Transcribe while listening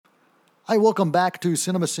Hi, welcome back to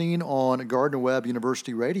Cinemascene on Gardner Webb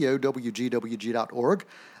University Radio, WGWG.org.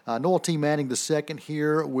 Noel T. Manning II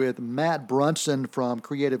here with Matt Brunson from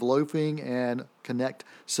Creative Loafing and Connect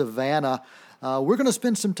Savannah. We're going to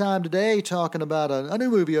spend some time today talking about a new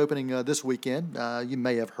movie opening this weekend. You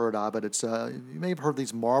may have heard of it. You may have heard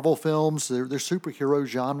these Marvel films. They're superhero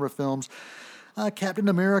genre films. Captain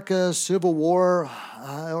America, Civil War,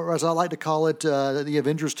 or as I like to call it, the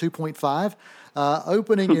Avengers 2.5.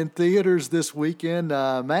 Opening in theaters this weekend.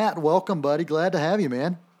 Matt, welcome, buddy. Glad to have you,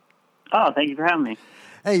 man. Oh, thank you for having me.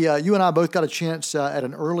 Hey, you and I both got a chance at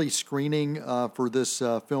an early screening for this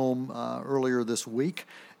film earlier this week,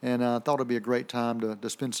 and thought it'd be a great time to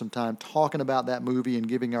spend some time talking about that movie and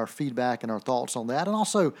giving our feedback and our thoughts on that, and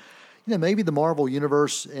also, maybe the Marvel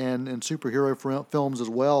Universe and superhero films as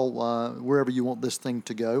well, wherever you want this thing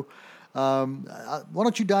to go. Why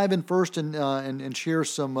don't you dive in first and share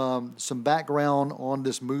some background on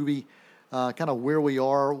this movie, kind of where we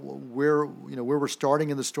are, where we're starting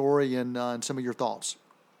in the story, and some of your thoughts.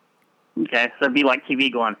 Okay, so it'd be like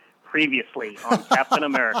TV going previously on Captain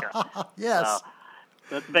America. Yes,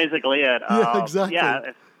 that's basically it. Yeah, exactly.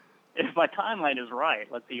 Yeah, if my timeline is right,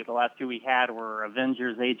 let's see. The last two we had were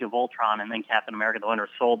Avengers: Age of Ultron, and then Captain America: The Winter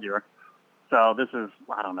Soldier. So this is,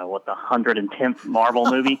 I don't know, what, the 110th Marvel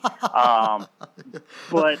movie? But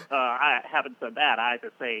having said that, I have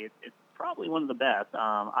to say it's probably one of the best.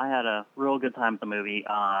 I had a real good time with the movie.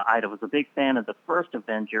 I was a big fan of the first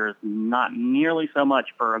Avengers, not nearly so much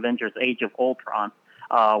for Avengers Age of Ultron,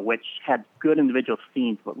 which had good individual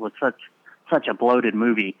scenes, but was such a bloated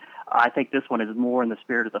movie. I think this one is more in the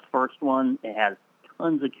spirit of the first one. It has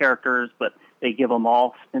tons of characters, but they give them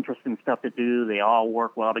all interesting stuff to do. They all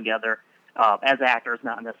work well together. As actors,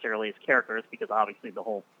 not necessarily as characters, because obviously the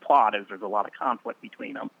whole plot is there's a lot of conflict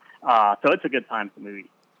between them. So it's a good time for the movie.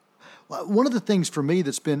 Well, one of the things for me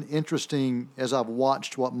that's been interesting as I've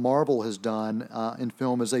watched what Marvel has done in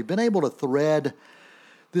film is they've been able to thread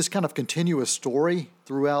this kind of continuous story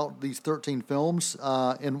throughout these 13 films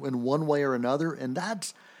in one way or another, and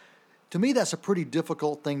to me, that's a pretty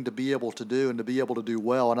difficult thing to be able to do and to be able to do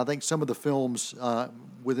well. And I think some of the films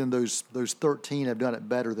within those 13 have done it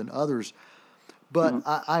better than others. But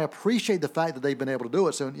I appreciate the fact that they've been able to do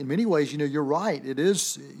it. So in many ways, you're right. It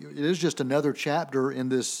is just another chapter in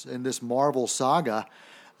this Marvel saga.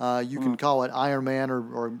 You can call it Iron Man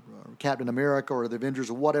or Captain America or the Avengers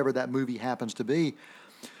or whatever that movie happens to be.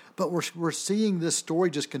 But we're seeing this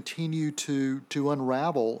story just continue to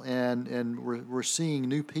unravel, and we're seeing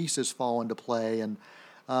new pieces fall into play, and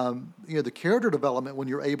the character development when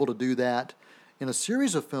you're able to do that in a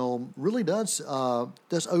series of film really does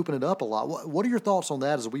open it up a lot. What are your thoughts on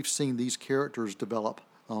that as we've seen these characters develop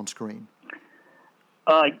on screen?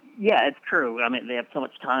 Yeah, it's true. I mean, they have so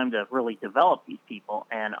much time to really develop these people,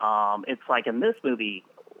 and it's like in this movie,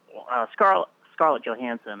 Scarlett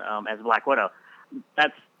Johansson as Black Widow.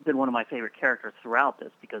 That's been one of my favorite characters throughout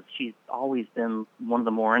this because she's always been one of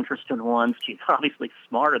the more interesting ones. She's obviously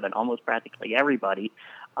smarter than almost practically everybody.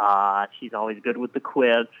 She's always good with the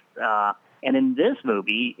quips. And in this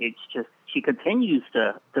movie, it's just she continues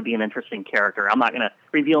to be an interesting character. I'm not going to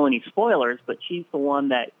reveal any spoilers, but she's the one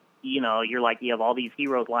that, you're like, you have all these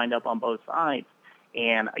heroes lined up on both sides,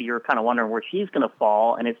 and you're kind of wondering where she's going to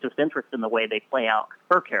fall, and it's just interesting the way they play out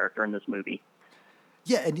her character in this movie.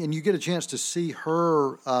 Yeah, and you get a chance to see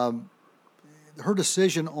her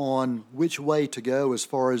decision on which way to go as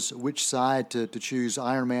far as which side to choose,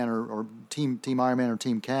 Iron Man or Team Iron Man or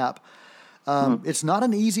Team Cap. It's not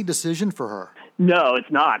an easy decision for her. No, it's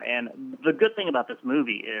not. And the good thing about this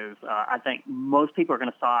movie is I think most people are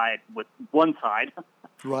going to side with one side.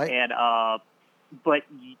 Right. And but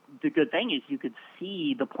the good thing is you could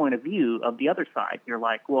see the point of view of the other side. You're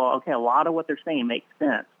like, well, okay, a lot of what they're saying makes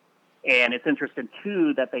sense. And it's interesting,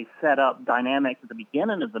 too, that they set up dynamics at the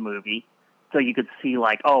beginning of the movie so you could see,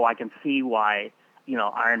 like, oh, I can see why,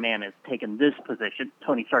 Iron Man has taken this position,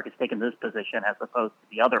 Tony Stark has taken this position as opposed to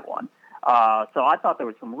the other one. So I thought there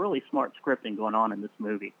was some really smart scripting going on in this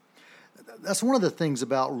movie. That's one of the things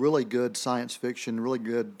about really good science fiction, really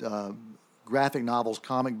good graphic novels,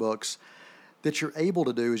 comic books, that you're able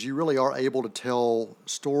to do is you really are able to tell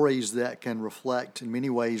stories that can reflect, in many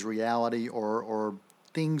ways, reality or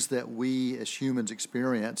things that we as humans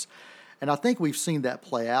experience. And I think we've seen that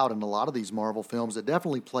play out in a lot of these Marvel films. It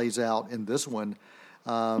definitely plays out in this one.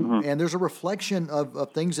 And there's a reflection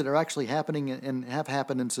of things that are actually happening and have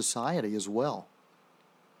happened in society as well.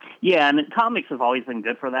 Yeah, and comics have always been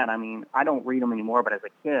good for that. I mean, I don't read them anymore, but as a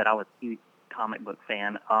kid, I was a huge comic book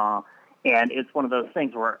fan. And it's one of those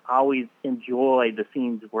things where I always enjoy the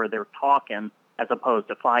scenes where they're talking as opposed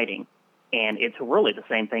to fighting. And it's really the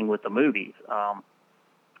same thing with the movies.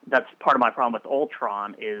 That's part of my problem with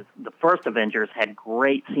Ultron is the first Avengers had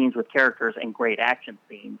great scenes with characters and great action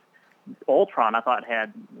scenes. Ultron, I thought,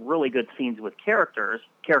 had really good scenes with character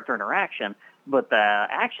interaction, but the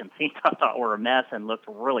action scenes I thought were a mess and looked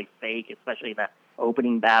really fake, especially that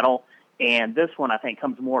opening battle. And this one, I think,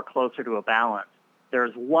 comes more closer to a balance.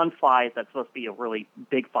 There's one fight that's supposed to be a really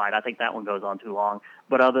big fight. I think that one goes on too long.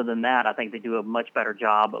 But other than that, I think they do a much better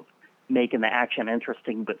job of making the action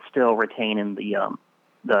interesting, but still retaining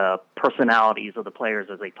the personalities of the players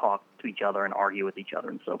as they talk to each other and argue with each other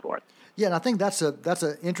and so forth. Yeah, and I think that's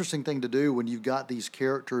an interesting thing to do when you've got these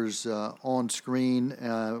characters on screen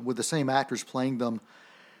with the same actors playing them,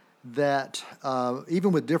 that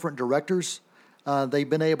even with different directors, they've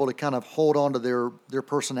been able to kind of hold on to their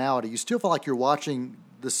personality. You still feel like you're watching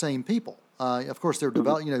the same people. Of course, they're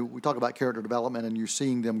we talk about character development and you're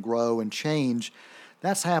seeing them grow and change.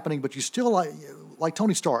 That's happening, but you still like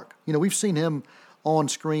Tony Stark. We've seen him on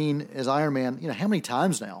screen as Iron Man, how many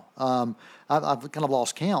times now? I've kind of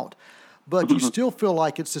lost count. But you still feel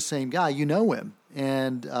like it's the same guy. You know him.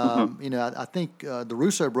 And, I think the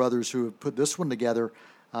Russo brothers who have put this one together,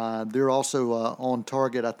 they're also on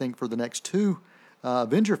target, I think, for the next two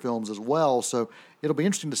Avenger films as well. So it'll be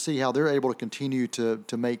interesting to see how they're able to continue to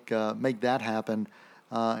make that happen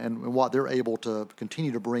and what they're able to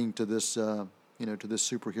continue to bring to this, to this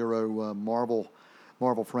superhero Marvel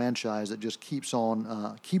franchise that just keeps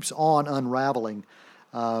on unraveling.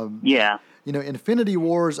 Infinity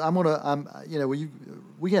Wars.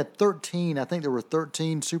 We had 13. I think there were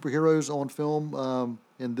 13 superheroes on film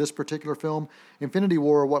in this particular film. Infinity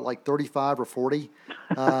War, like 35 or 40?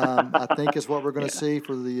 I think is what we're going to see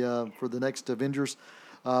for the next Avengers.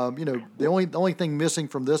 The only thing missing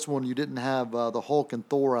from this one, you didn't have the Hulk and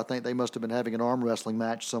Thor. I think they must have been having an arm wrestling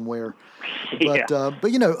match somewhere. But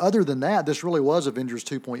other than that, this really was Avengers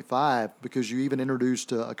 2.5 because you even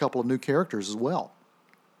introduced a couple of new characters as well.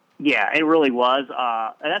 Yeah, it really was.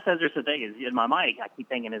 And that's the interesting thing is in my mind, I keep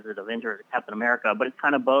thinking, is it Avengers or Captain America? But it's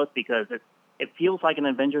kind of both because it feels like an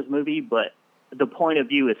Avengers movie, but the point of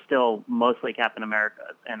view is still mostly Captain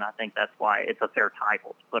America's, and I think that's why it's a fair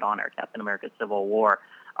title to put on there, Captain America Civil War.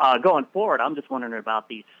 Going forward, I'm just wondering about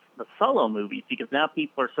the solo movies, because now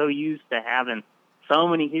people are so used to having so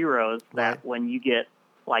many heroes that when you get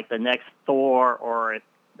like the next Thor, or if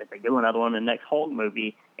they do another one, the next Hulk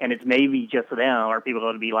movie, and it's maybe just them, or people are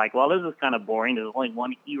going to be like, well, this is kind of boring. There's only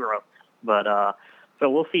one hero. But so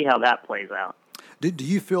we'll see how that plays out. Do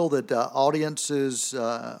you feel that audiences,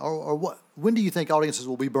 or what? When do you think audiences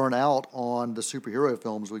will be burnt out on the superhero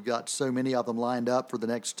films? We've got so many of them lined up for the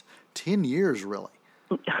next 10 years, really.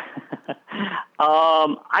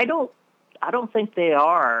 I don't think they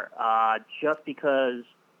are, just because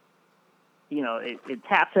it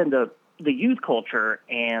taps into the youth culture,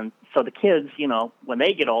 and so the kids, when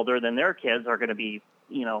they get older, then their kids are going to be,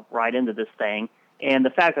 right into this thing. And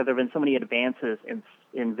the fact that there have been so many advances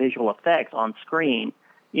in visual effects on screen,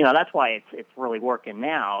 that's why it's really working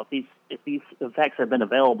now. If these effects had been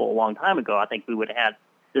available a long time ago, I think we would have had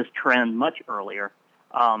this trend much earlier.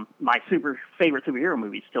 My favorite superhero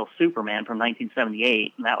movie is still Superman from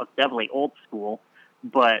 1978, and that was definitely old school,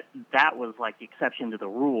 but that was like the exception to the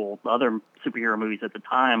rule. The other superhero movies at the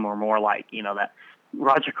time were more like, that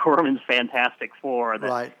Roger Corman's Fantastic Four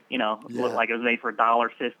that, looked like it was made for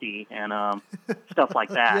 $1.50 and stuff like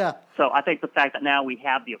that. Yeah. So I think the fact that now we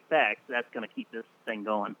have the effects, that's going to keep this thing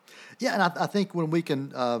going. Yeah, and I think when we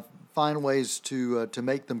can find ways to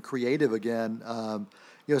make them creative again,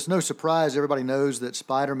 it's no surprise everybody knows that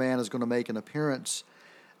Spider-Man is going to make an appearance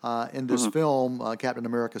in this film, Captain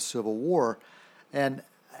America Civil War. And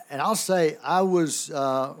I'll say I was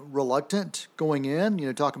reluctant going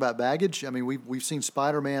in, talk about baggage. I mean, we've seen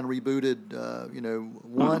Spider-Man rebooted,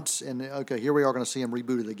 once, and okay, here we are going to see him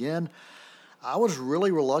rebooted again. I was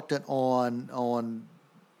really reluctant on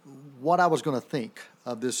what I was going to think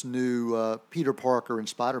of this new Peter Parker and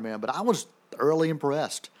Spider-Man, but I was thoroughly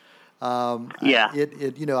impressed.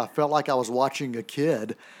 I felt like I was watching a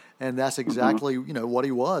kid, and that's exactly, what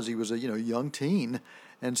he was. He was a, young teen.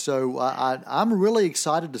 And so I'm really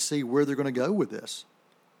excited to see where they're going to go with this.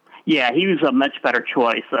 Yeah, he was a much better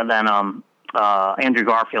choice than Andrew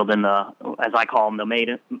Garfield in as I call him,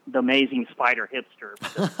 the amazing spider hipster.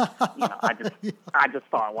 Because, I just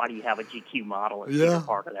thought, why do you have a GQ model as Peter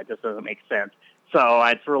Parker? That just doesn't make sense. So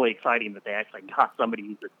it's really exciting that they actually got somebody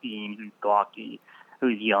who's a teen, who's gawky,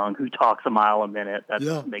 who's young, who talks a mile a minute.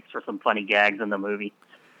 That makes for some funny gags in the movie.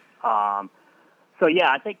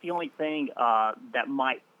 I think the only thing that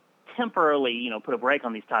might temporarily, put a break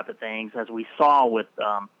on these type of things, as we saw with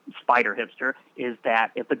Spider Hipster, is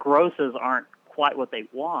that if the grosses aren't quite what they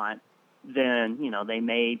want, then, they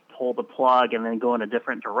may pull the plug and then go in a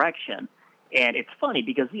different direction. And it's funny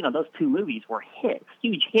because, those two movies were hits,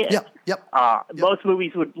 huge hits. Yep. Most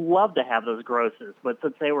movies would love to have those grosses, but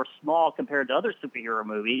since they were small compared to other superhero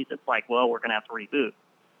movies, it's like, well, we're going to have to reboot.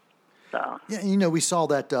 So. Yeah, we saw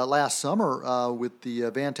that last summer with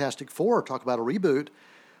the Fantastic Four, talk about a reboot,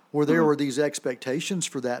 where there were these expectations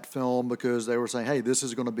for that film because they were saying, hey, this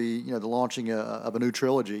is going to be, the launching of a new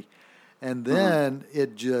trilogy. And then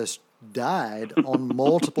it just died on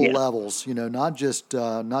multiple levels, not just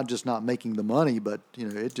not making the money, but,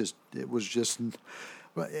 it was just,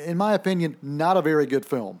 in my opinion, not a very good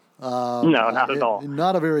film. No, not at all.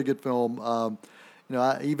 Not a very good film.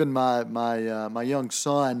 Even my young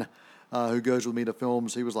son, who goes with me to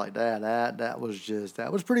films, he was like, Dad, that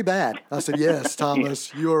was pretty bad. I said, yes,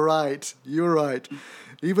 Thomas, you're right.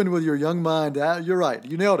 Even with your young mind, you're right.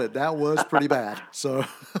 You nailed it. That was pretty bad. So,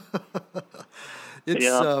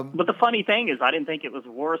 but the funny thing is, I didn't think it was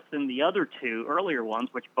worse than the other two earlier ones,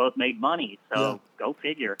 which both made money. So go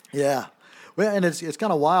figure. Yeah. Well, and it's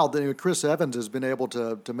kind of wild that Chris Evans has been able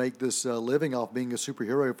to make this living off being a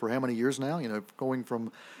superhero for how many years now? Going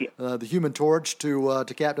from the Human Torch to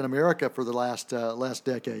Captain America for the last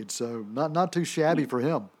decade. So not too shabby for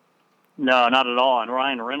him. No, not at all. And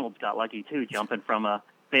Ryan Reynolds got lucky too, jumping from a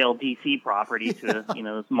failed DC property to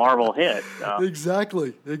this Marvel hit. So.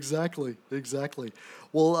 Exactly.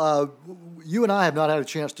 Well, you and I have not had a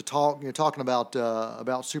chance to talk. Talking about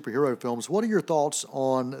superhero films. What are your thoughts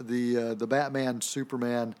on the Batman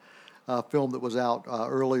Superman film that was out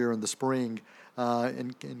earlier in the spring,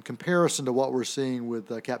 in comparison to what we're seeing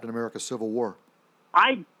with Captain America: Civil War?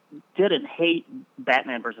 I didn't hate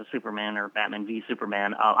Batman versus Superman or Batman v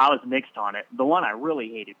Superman. I was mixed on it. The one I really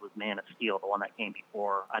hated was Man of Steel, the one that came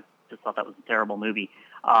before. I just thought that was a terrible movie.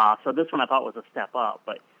 So this one I thought was a step up.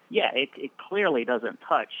 But yeah, it clearly doesn't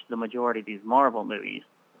touch the majority of these Marvel movies.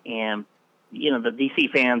 And, the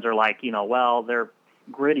DC fans are like, well, they're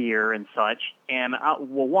grittier and such. And,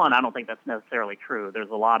 one, I don't think that's necessarily true. There's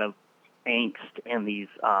a lot of angst in these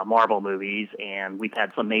Marvel movies, and we've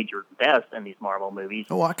had some major deaths in these Marvel movies.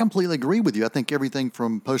 Oh, I completely agree with you. I think everything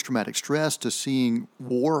from post-traumatic stress to seeing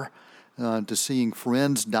war, to seeing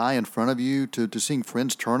friends die in front of you, to seeing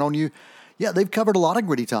friends turn on you. Yeah, they've covered a lot of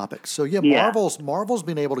gritty topics. So Marvel's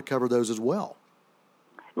been able to cover those as well.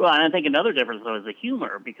 Well, and I think another difference though is the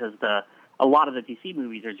humor, because a lot of the DC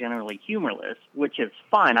movies are generally humorless, which is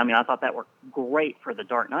fine. I mean, I thought that worked great for the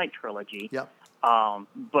Dark Knight trilogy. Yep.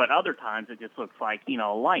 But other times it just looks like,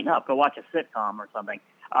 lighten up, go watch a sitcom or something.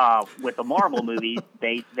 With the Marvel movies,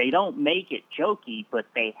 they don't make it jokey, but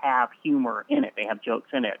they have humor in it. They have jokes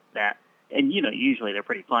in it and usually they're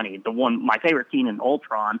pretty funny. My favorite scene in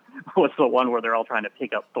Ultron was the one where they're all trying to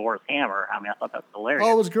pick up Thor's hammer. I mean, I thought that was hilarious.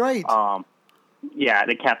 Oh, it was great.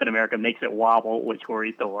 The Captain America makes it wobble, which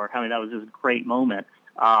worries Thor. I mean, that was just a great moment.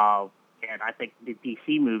 And I think the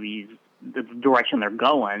DC movies, the direction they're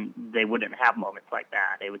going, they wouldn't have moments like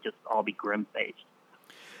that. They would just all be grim-faced.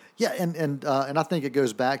 Yeah, and I think it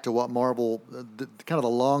goes back to what Marvel, kind of the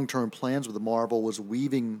long-term plans with the Marvel was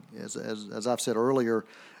weaving, as I've said earlier,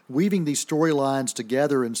 weaving these storylines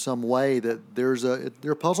together in some way that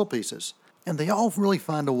they're puzzle pieces. And they all really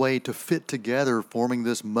find a way to fit together, forming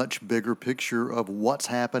this much bigger picture of what's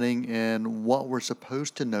happening and what we're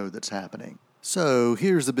supposed to know that's happening. So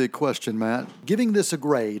here's the big question, Matt. Giving this a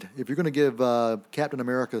grade, if you're going to give Captain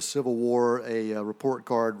America: Civil War a report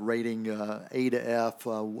card rating A to F,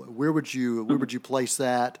 where would you place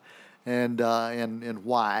that, and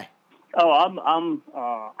why? Oh,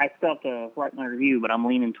 I still have to write my review, but I'm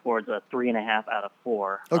leaning towards a 3.5 out of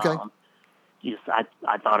 4. Okay.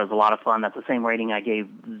 I thought it was a lot of fun. That's the same rating I gave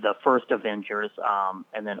the first Avengers,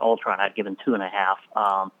 and then Ultron I'd given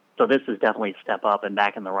 2.5. So this is definitely a step up and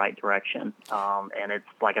back in the right direction. And it's,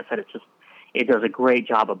 like I said, it does a great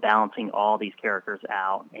job of balancing all these characters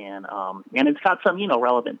out. And it's got some,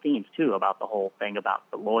 relevant themes too about the whole thing about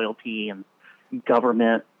the loyalty and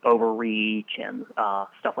government overreach and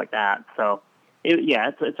stuff like that. So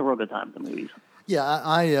it's a real good time at the movies. Yeah,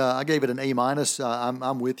 I gave it an A-.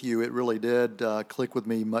 I'm with you. It really did click with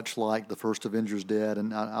me, much like the first Avengers did.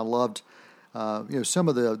 And I loved, some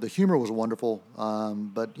of the humor was wonderful.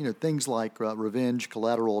 But, things like revenge,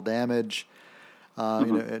 collateral damage,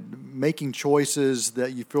 making choices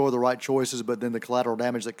that you feel are the right choices, but then the collateral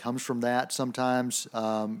damage that comes from that sometimes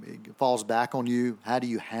it falls back on you. How do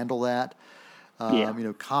you handle that?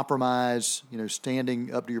 Compromise,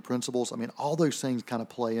 standing up to your principles. I mean, all those things kind of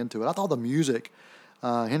play into it. I thought the music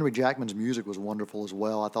Henry Jackman's music was wonderful as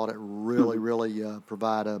well. I thought it really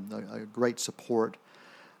provided a great support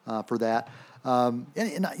for that. And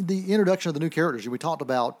the introduction of the new characters, we talked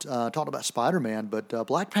about Spider-Man, but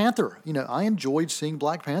Black Panther. I enjoyed seeing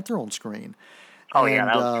Black Panther on screen. Oh, yeah,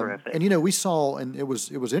 that was terrific. And we saw, and it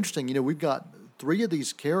was interesting. We've got 3 of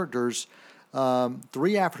these characters,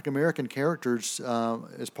 3 African American characters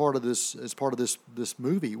as part of this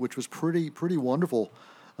movie, which was pretty wonderful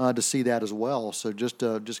to see that as well. So just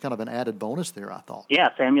kind of an added bonus there, I thought. Yeah,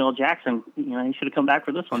 Samuel Jackson. He should have come back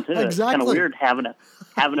for this one too. Exactly. It's kind of weird having a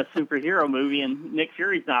superhero movie and Nick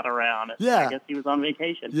Fury's not around. Yeah. I guess he was on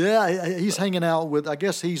vacation. Yeah, he's hanging out with. I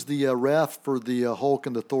guess he's the ref for the Hulk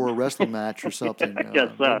and the Thor wrestling match or something. I guess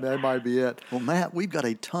so. That might be it. Well, Matt, we've got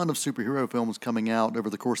a ton of superhero films coming out over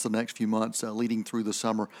the course of the next few months, leading through the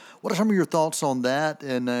summer. What are some of your thoughts on that,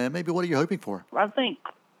 and maybe what are you hoping for? I think,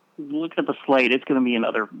 looking at the slate, it's going to be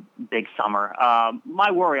another big summer.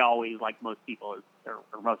 My worry always, like most people,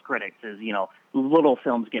 or most critics, is, little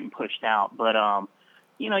films getting pushed out. But,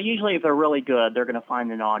 usually if they're really good, they're going to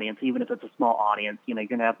find an audience, even if it's a small audience. You're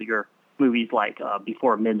going to have your movies like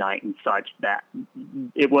Before Midnight and such that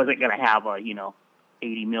it wasn't going to have a,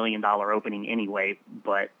 $80 million opening anyway.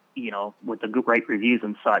 But, with the great reviews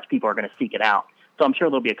and such, people are going to seek it out. So I'm sure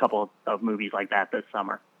there'll be a couple of movies like that this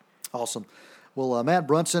summer. Awesome. Well, Matt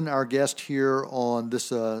Brunson, our guest here on this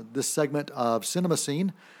segment of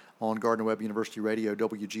Cinemascene on Gardner Webb University Radio,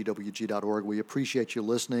 WGWG.org. We appreciate you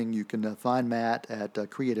listening. You can find Matt at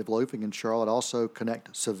Creative Loafing in Charlotte, also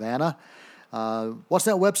Connect Savannah. What's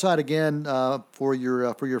that website again for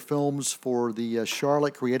your films for the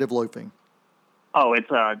Charlotte Creative Loafing? Oh, it's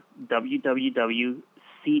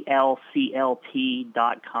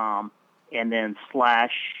www.clclt.com and then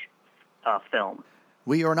 /film.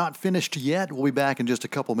 We are not finished yet. We'll be back in just a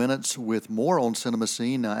couple minutes with more on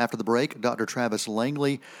Cinemascene. After the break, Dr. Travis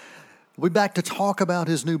Langley will be back to talk about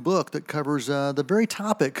his new book that covers the very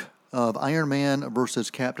topic of Iron Man versus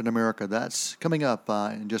Captain America. That's coming up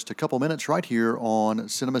in just a couple minutes right here on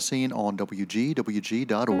Cinemascene on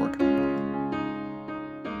WGWG.org.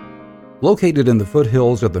 Located in the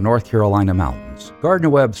foothills of the North Carolina mountains,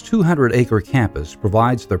 Gardner-Webb's 200-acre campus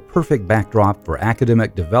provides the perfect backdrop for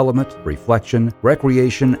academic development, reflection,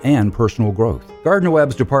 recreation, and personal growth.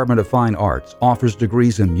 Gardner-Webb's Department of Fine Arts offers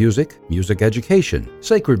degrees in music, music education,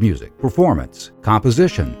 sacred music, performance,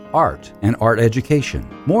 composition, art, and art education.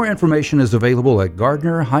 More information is available at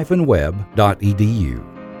gardner-webb.edu.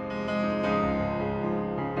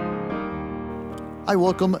 Hi,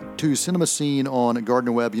 welcome to Cinemascene on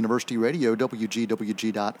Gardner Webb University Radio,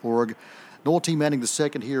 WGWG.org. Noel T. Manning II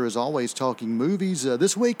here, as always, talking movies.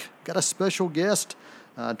 This week, got a special guest,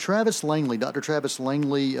 Travis Langley. Dr. Travis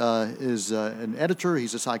Langley is an editor.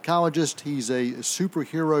 He's a psychologist. He's a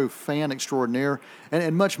superhero fan extraordinaire,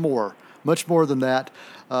 and much more than that.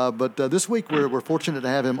 But this week, we're fortunate to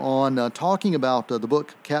have him on talking about the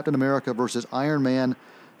book Captain America versus Iron Man,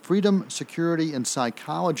 Freedom, Security, and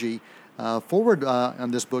Psychology. Forward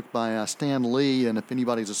on this book by Stan Lee, and if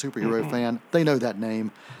anybody's a superhero fan, they know that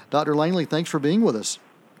name. Dr. Langley, thanks for being with us.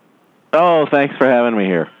 Oh, thanks for having me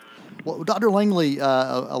here. Well, Dr. Langley,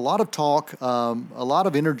 a lot of talk, a lot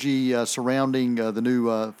of energy surrounding the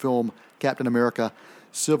new film Captain America,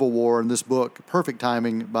 Civil War, and this book. Perfect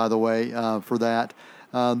timing, by the way, for that.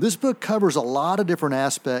 This book covers a lot of different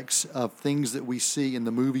aspects of things that we see in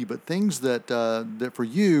the movie, but things that for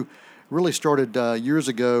you really started years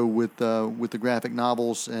ago with the graphic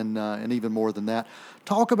novels and even more than that.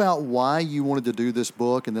 Talk about why you wanted to do this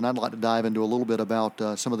book, and then I'd like to dive into a little bit about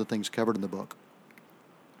some of the things covered in the book.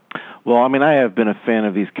 Well, I mean, I have been a fan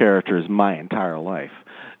of these characters my entire life.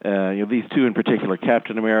 These two in particular,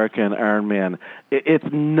 Captain America and Iron Man, it's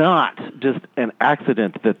not just an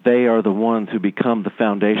accident that they are the ones who become the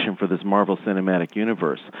foundation for this Marvel Cinematic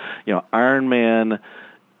Universe. Iron Man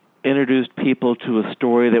introduced people to a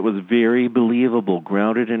story that was very believable,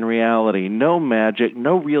 grounded in reality. No magic,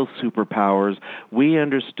 no real superpowers. We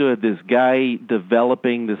understood this guy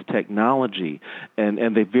developing this technology and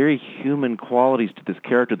the very human qualities to this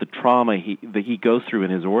character, the trauma that he goes through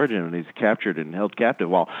in his origin when he's captured and held captive.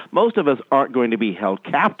 While most of us aren't going to be held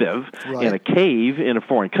captive in a cave in a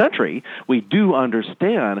foreign country, we do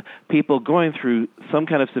understand people going through some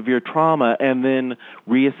kind of severe trauma and then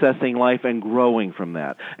reassessing life and growing from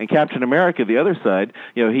that. And Captain America, the other side,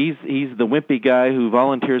 he's the wimpy guy who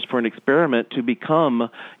volunteers for an experiment to become,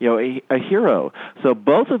 a hero. So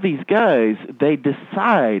both of these guys, they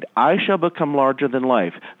decide, I shall become larger than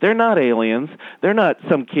life. They're not aliens. They're not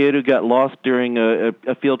some kid who got lost during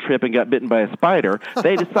a field trip and got bitten by a spider.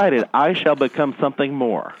 They decided, I shall become something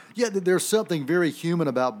more. Yeah, there's something very human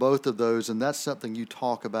about both of those, and that's something you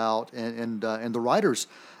talk about, and the writers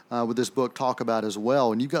with this book talk about as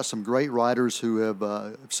well. And you've got some great writers who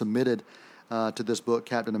have submitted to this book,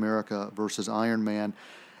 Captain America versus Iron Man.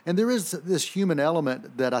 And there is this human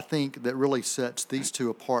element that I think that really sets these two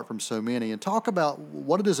apart from so many. And talk about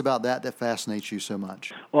what it is about that fascinates you so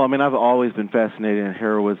much. Well, I mean, I've always been fascinated in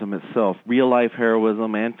heroism itself, real-life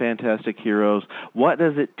heroism and fantastic heroes. What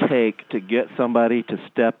does it take to get somebody to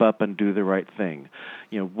step up and do the right thing?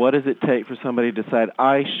 What does it take for somebody to decide,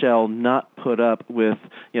 I shall not put up with,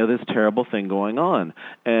 this terrible thing going on?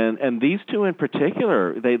 And these two in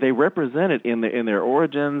particular, they represent it in their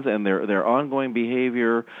origins and their ongoing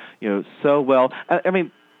behavior, so well. I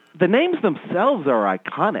mean, the names themselves are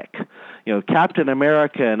iconic. Captain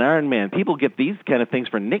America and Iron Man, people get these kind of things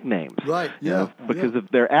for nicknames. Right, yeah. Because of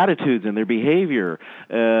their attitudes and their behavior.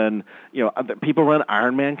 And, people run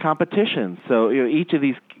Iron Man competitions. So, each of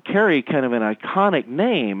these carry kind of an iconic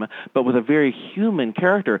name, but with a very human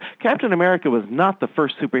character. Captain America was not the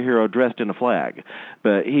first superhero dressed in a flag,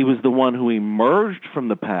 but he was the one who emerged from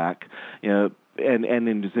the pack, and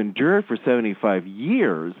has endured for 75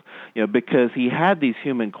 years, because he had these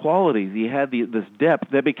human qualities. He had this depth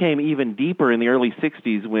that became even deeper in the early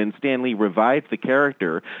 60s when Stan Lee revived the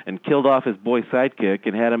character and killed off his boy sidekick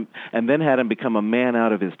and then had him become a man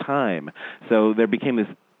out of his time. So there became this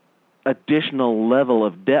additional level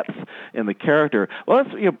of depth in the character. Well,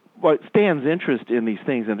 that's what Stan's interest in these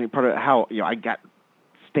things, and I think part of how I got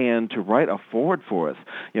Stan to write a foreword for us.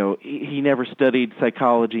 He never studied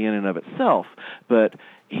psychology in and of itself, but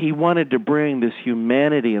he wanted to bring this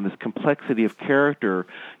humanity and this complexity of character,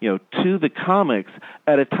 to the comics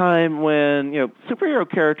at a time when, superhero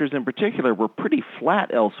characters in particular were pretty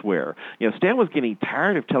flat elsewhere. Stan was getting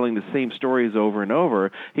tired of telling the same stories over and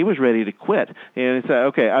over. He was ready to quit. And he said,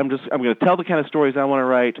 okay, I'm going to tell the kind of stories I want to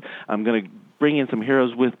write. I'm going to bring in some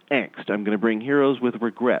heroes with angst. I'm going to bring heroes with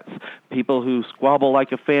regrets, people who squabble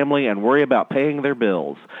like a family and worry about paying their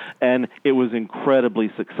bills. And it was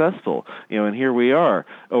incredibly successful. And here we are,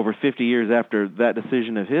 over 50 years after that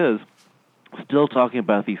decision of his, still talking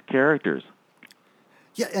about these characters.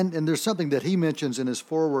 Yeah, and there's something that he mentions in his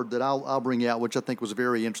foreword that I'll bring out, which I think was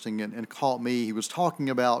very interesting and caught me. He was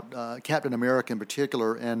talking about Captain America in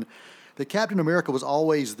particular, and that Captain America was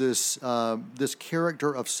always this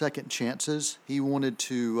character of second chances. He wanted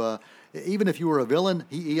to, even if you were a villain,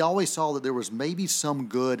 he always saw that there was maybe some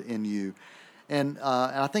good in you. And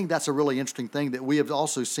I think that's a really interesting thing that we have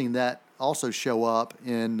also seen that also show up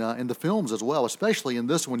in the films as well, especially in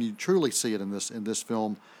this one. You truly see it in this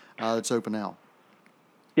film that's open now.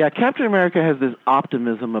 Yeah, Captain America has this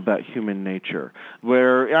optimism about human nature,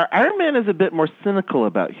 where Iron Man is a bit more cynical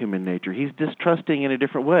about human nature. He's distrusting in a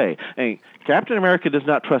different way. Captain America does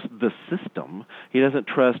not trust the system. He doesn't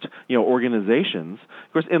trust, organizations.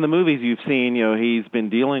 Of course, in the movies you've seen, he's been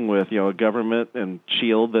dealing with, a government and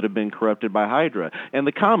S.H.I.E.L.D. that have been corrupted by Hydra. In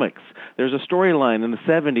the comics, there's a storyline in the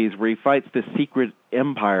 70s where he fights this secret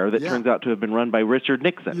empire that turns out to have been run by Richard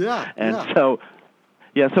Nixon.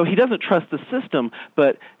 So he doesn't trust the system,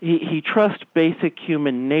 but he trusts basic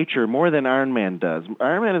human nature more than Iron Man does.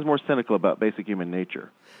 Iron Man is more cynical about basic human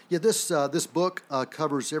nature. Yeah, this book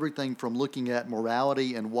covers everything from looking at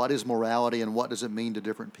morality and what is morality and what does it mean to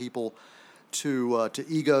different people, to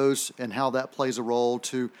egos and how that plays a role,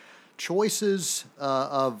 to choices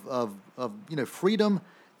of freedom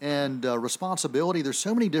and responsibility. There's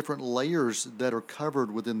so many different layers that are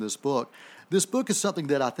covered within this book. This book is something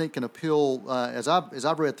that I think can appeal, as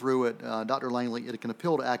I've read through it, Dr. Langley, it can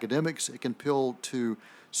appeal to academics, it can appeal to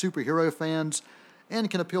superhero fans, and it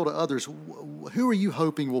can appeal to others. Who are you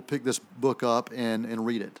hoping will pick this book up and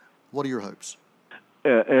read it? What are your hopes?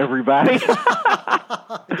 Everybody.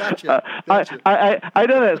 Gotcha. I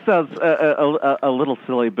know that sounds a little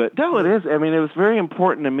silly, but no, it is. I mean, it was very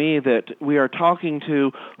important to me that we are talking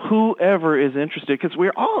to whoever is interested, because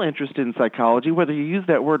we're all interested in psychology, whether you use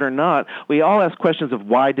that word or not. We all ask questions of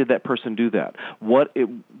why did that person do that? What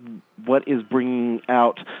is bringing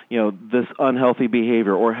out, this unhealthy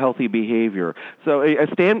behavior or healthy behavior? So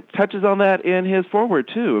Stan touches on that in his foreword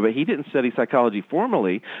too. But he didn't study psychology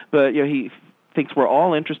formally, but he thinks we're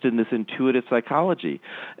all interested in this intuitive psychology.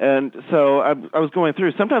 And so I was going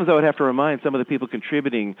through. Sometimes I would have to remind some of the people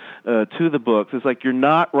contributing to the books. It's like, you're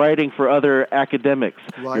not writing for other academics.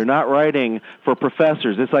 Right. You're not writing for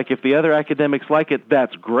professors. It's like, if the other academics like it,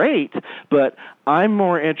 that's great, but I'm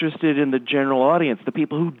more interested in the general audience, the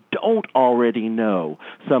people who don't already know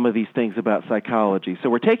some of these things about psychology. So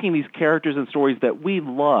we're taking these characters and stories that we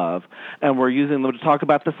love, and we're using them to talk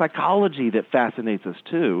about the psychology that fascinates us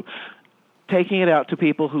too, taking it out to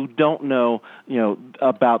people who don't know,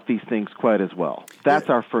 about these things quite as well. That's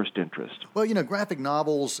our first interest. Well, graphic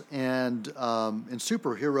novels and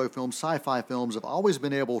superhero films, sci-fi films have always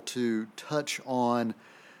been able to touch on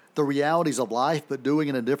the realities of life, but doing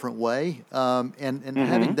it in a different way, and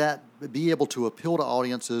having that be able to appeal to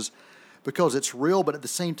audiences because it's real, but at the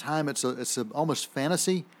same time it's a almost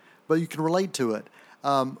fantasy, but you can relate to it.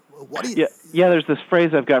 What do you? Yeah. There's this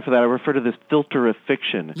phrase I've got for that. I refer to this filter of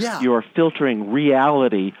fiction. Yeah. You are filtering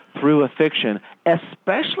reality through a fiction,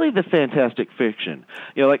 especially the fantastic fiction.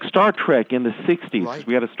 Like Star Trek in the '60s. Right.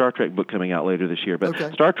 We got a Star Trek book coming out later this year, but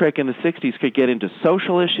Okay. Star Trek in the '60s could get into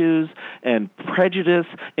social issues and prejudice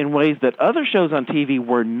in ways that other shows on TV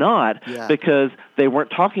were not, because they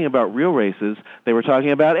weren't talking about real races. They were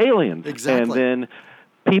talking about aliens. Exactly. And then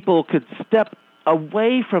people could step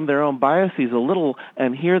away from their own biases a little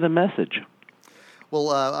and hear the message. Well,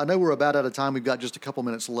 I know we're about out of time. We've got just a couple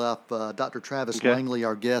minutes left. Dr. Travis Langley,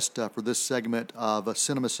 our guest for this segment of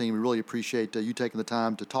Cinemascene. We really appreciate you taking the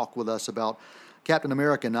time to talk with us about Captain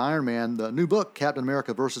America and Iron Man, the new book, Captain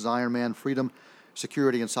America versus Iron Man, Freedom,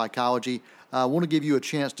 Security, and Psychology. I want to give you a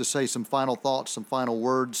chance to say some final thoughts, some final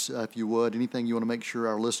words, if you would. Anything you want to make sure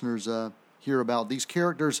our listeners hear about these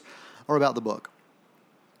characters or about the book?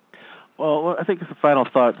 Well, I think the final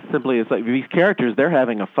thought simply is like, these characters, they're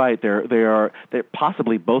having a fight. They're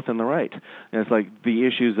possibly both in the right. And it's like the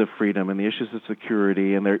issues of freedom and the issues of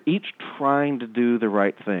security, and they're each trying to do the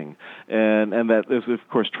right thing. And that is, of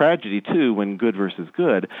course, tragedy too when good versus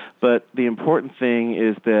good. But the important thing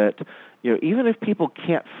is that, even if people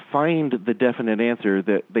can't find the definite answer,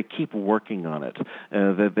 that they keep working on it,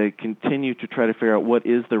 that they continue to try to figure out what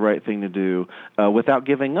is the right thing to do without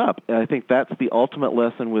giving up. And I think that's the ultimate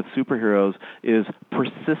lesson with superheroes, is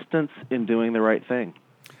persistence in doing the right thing.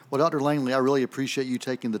 Well, Dr. Langley, I really appreciate you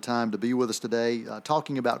taking the time to be with us today,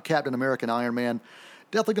 talking about Captain America and Iron Man.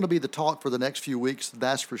 Definitely going to be the talk for the next few weeks,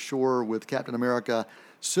 that's for sure, with Captain America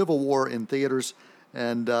Civil War in theaters.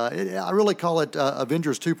 And I really call it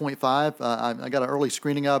Avengers 2.5. I got an early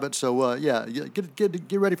screening of it, so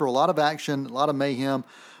get ready for a lot of action, a lot of mayhem,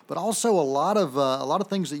 but also a lot of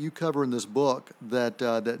things that you cover in this book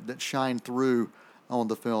that shine through on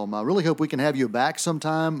the film. I really hope we can have you back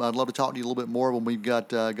sometime. I'd love to talk to you a little bit more when we've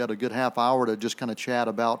got a good half hour to just kind of chat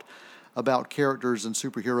about characters and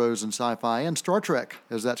superheroes and sci-fi and Star Trek,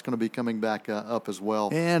 as that's going to be coming back up as well.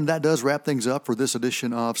 And that does wrap things up for this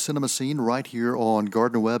edition of Cinemascene right here on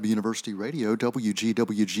Gardner-Webb University Radio,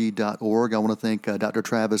 WGWG.org. I want to thank Dr.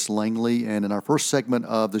 Travis Langley. And in our first segment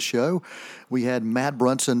of the show, we had Matt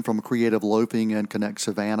Brunson from Creative Loafing and Connect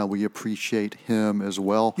Savannah. We appreciate him as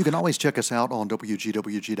well. You can always check us out on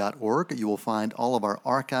WGWG.org. You will find all of our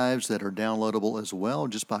archives that are downloadable as well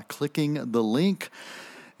just by clicking the link.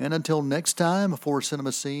 And until next time, for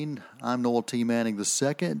Cinemascene, I'm Noel T. Manning II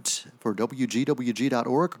for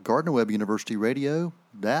WGWG.org, Gardner-Webb University Radio.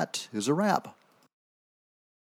 That is a wrap.